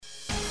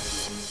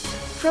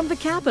From the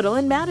Capitol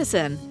in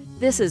Madison,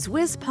 this is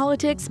Wiz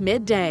Politics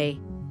Midday.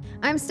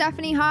 I'm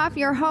Stephanie Hoff,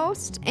 your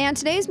host, and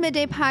today's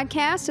Midday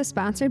podcast is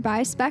sponsored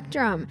by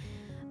Spectrum.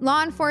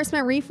 Law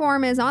enforcement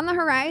reform is on the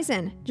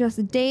horizon,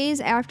 just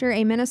days after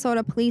a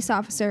Minnesota police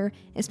officer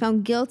is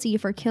found guilty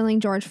for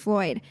killing George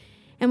Floyd.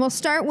 And we'll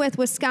start with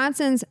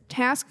Wisconsin's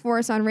Task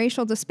Force on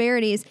Racial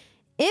Disparities.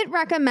 It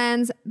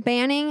recommends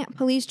banning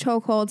police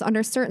chokeholds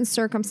under certain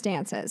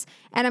circumstances.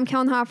 Adam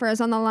Kellenhofer is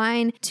on the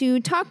line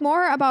to talk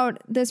more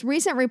about this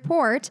recent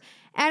report.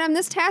 Adam,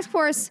 this task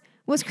force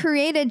was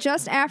created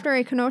just after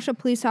a Kenosha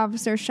police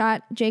officer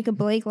shot Jacob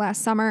Blake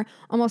last summer.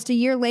 Almost a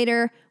year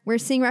later, we're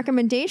seeing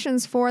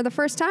recommendations for the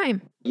first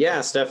time.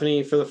 Yeah,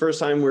 Stephanie, for the first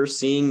time, we're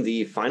seeing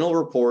the final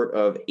report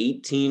of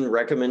 18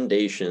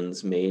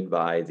 recommendations made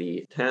by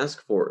the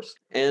task force.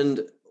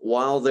 And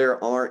while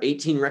there are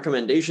 18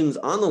 recommendations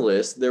on the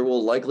list, there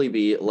will likely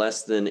be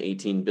less than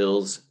 18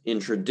 bills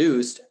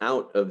introduced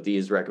out of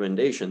these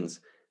recommendations.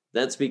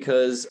 That's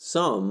because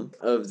some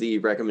of the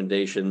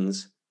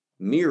recommendations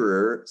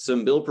mirror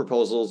some bill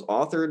proposals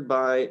authored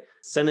by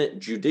Senate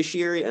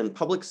Judiciary and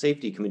Public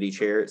Safety Committee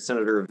Chair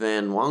Senator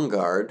Van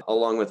Wanggaard,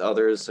 along with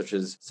others such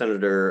as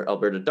Senator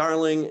Alberta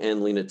Darling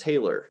and Lena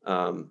Taylor.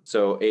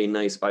 So a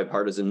nice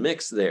bipartisan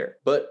mix there.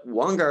 But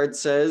Wanggaard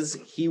says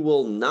he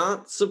will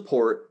not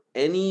support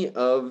any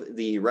of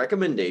the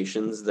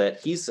recommendations that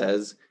he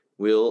says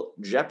will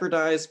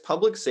jeopardize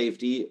public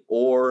safety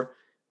or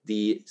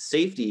the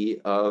safety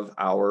of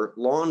our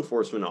law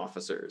enforcement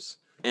officers.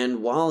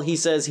 And while he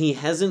says he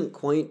hasn't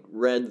quite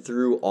read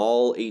through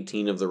all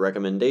 18 of the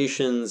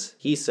recommendations,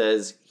 he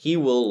says he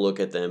will look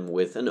at them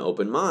with an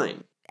open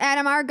mind.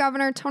 Adam, our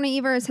governor, Tony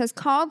Evers, has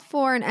called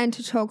for an end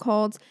to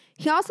chokeholds.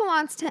 He also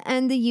wants to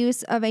end the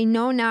use of a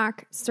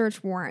no-knock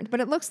search warrant, but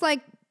it looks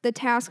like the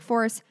task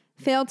force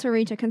failed to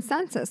reach a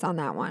consensus on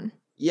that one.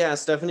 Yeah,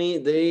 Stephanie,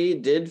 they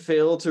did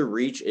fail to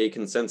reach a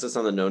consensus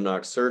on the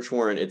no-knock search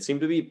warrant. It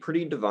seemed to be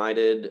pretty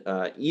divided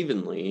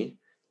evenly.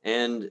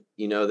 And,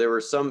 there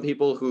were some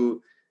people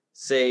who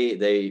say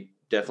they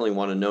definitely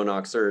want a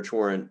no-knock search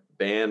warrant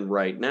ban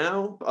right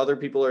now. Other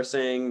people are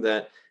saying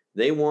that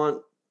they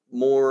want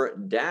more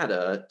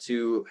data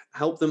to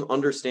help them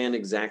understand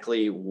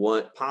exactly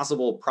what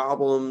possible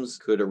problems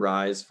could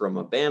arise from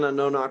a ban on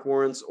no-knock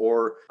warrants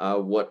or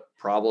what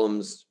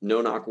problems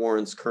no-knock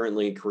warrants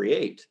currently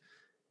create.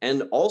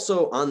 And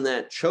also on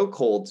that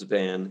chokeholds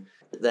ban,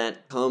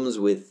 that comes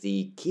with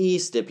the key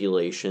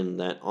stipulation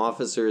that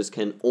officers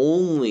can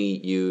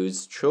only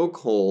use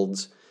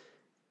chokeholds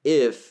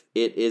if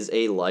it is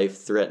a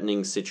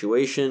life-threatening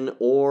situation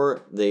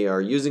or they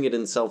are using it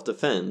in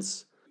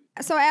self-defense.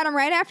 So, Adam,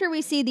 right after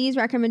we see these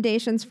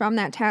recommendations from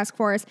that task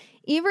force,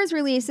 Evers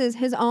releases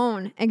his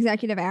own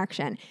executive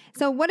action.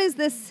 So what is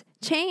this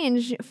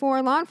change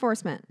for law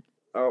enforcement?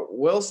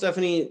 Well,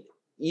 Stephanie,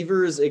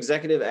 Evers'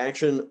 executive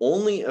action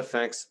only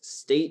affects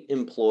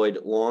state-employed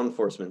law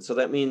enforcement. So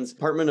that means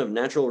Department of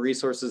Natural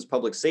Resources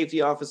public safety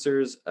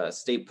officers,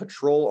 state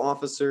patrol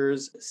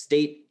officers,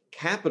 state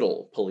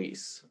Capitol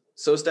Police.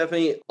 So,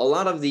 Stephanie, a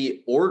lot of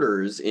the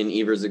orders in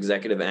Evers'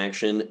 executive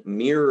action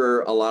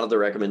mirror a lot of the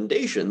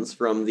recommendations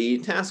from the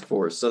task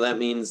force. So that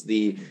means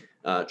the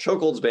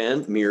chokeholds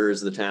ban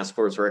mirrors the task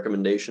force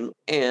recommendation.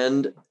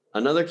 And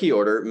another key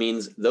order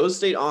means those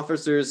state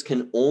officers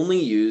can only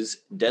use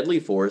deadly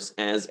force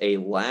as a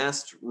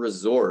last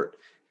resort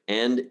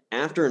and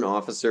after an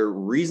officer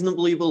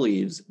reasonably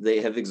believes they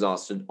have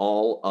exhausted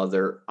all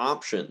other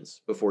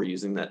options before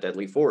using that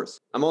deadly force.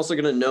 I'm also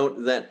going to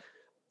note that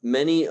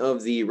many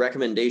of the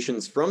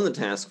recommendations from the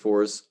task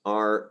force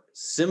are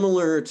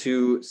similar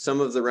to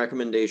some of the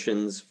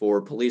recommendations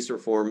for police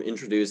reform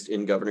introduced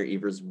in Governor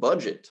Evers'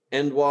 budget.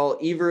 And while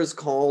Evers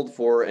called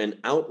for an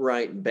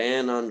outright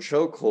ban on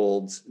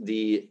chokeholds,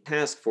 the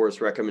task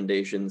force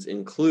recommendations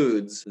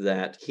includes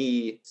that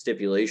key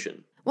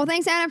stipulation. Well,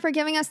 thanks, Adam, for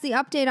giving us the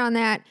update on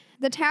that.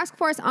 The Task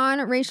Force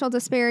on Racial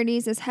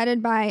Disparities is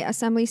headed by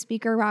Assembly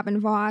Speaker Robin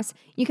Vos.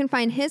 You can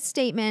find his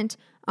statement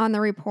on the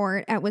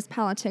report at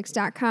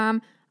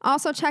wizpolitics.com.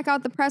 Also, check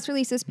out the press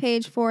releases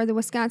page for the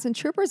Wisconsin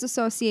Troopers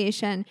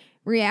Association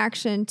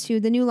reaction to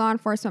the new law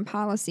enforcement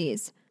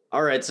policies.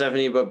 All right,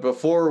 Stephanie, but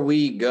before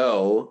we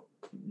go,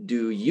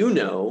 do you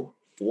know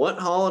what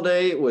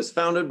holiday was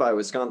founded by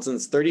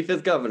Wisconsin's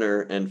 35th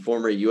governor and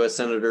former U.S.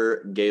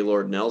 Senator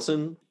Gaylord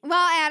Nelson?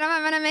 Well, Adam,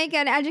 I'm going to make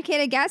an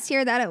educated guess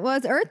here that it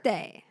was Earth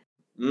Day.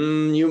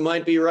 You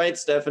might be right,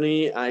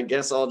 Stephanie. I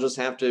guess I'll just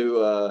have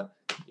to,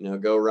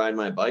 go ride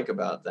my bike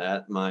about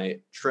that. My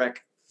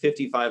Trek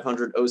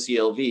 5500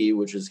 OCLV,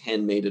 which is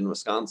handmade in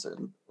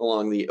Wisconsin,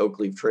 along the Oak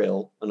Leaf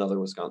Trail, another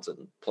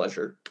Wisconsin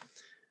pleasure.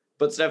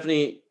 But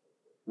Stephanie,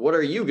 what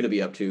are you going to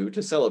be up to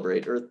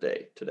celebrate Earth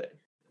Day today?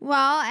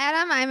 Well,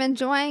 Adam, I'm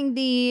enjoying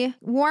the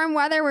warm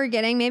weather we're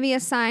getting, maybe a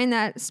sign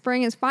that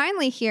spring is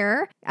finally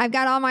here. I've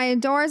got all my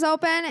doors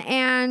open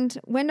and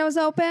windows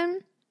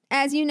open.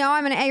 As you know,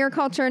 I'm an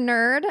agriculture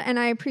nerd, and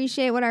I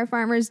appreciate what our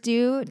farmers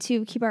do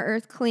to keep our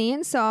earth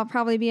clean. So I'll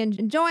probably be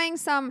enjoying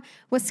some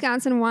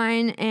Wisconsin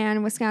wine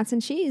and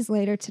Wisconsin cheese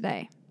later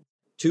today.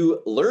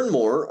 To learn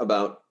more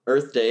about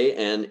Earth Day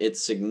and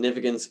its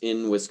significance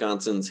in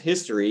Wisconsin's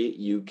history,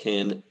 you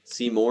can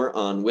see more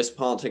on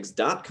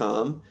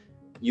wispolitics.com.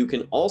 You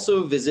can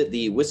also visit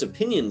the WIS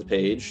Opinions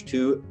page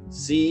to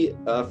see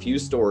a few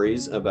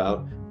stories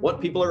about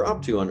what people are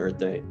up to on Earth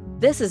Day.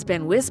 This has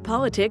been WIS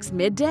Politics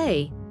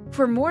Midday.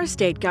 For more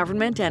state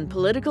government and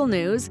political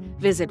news,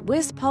 visit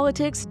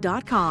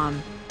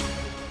wispolitics.com.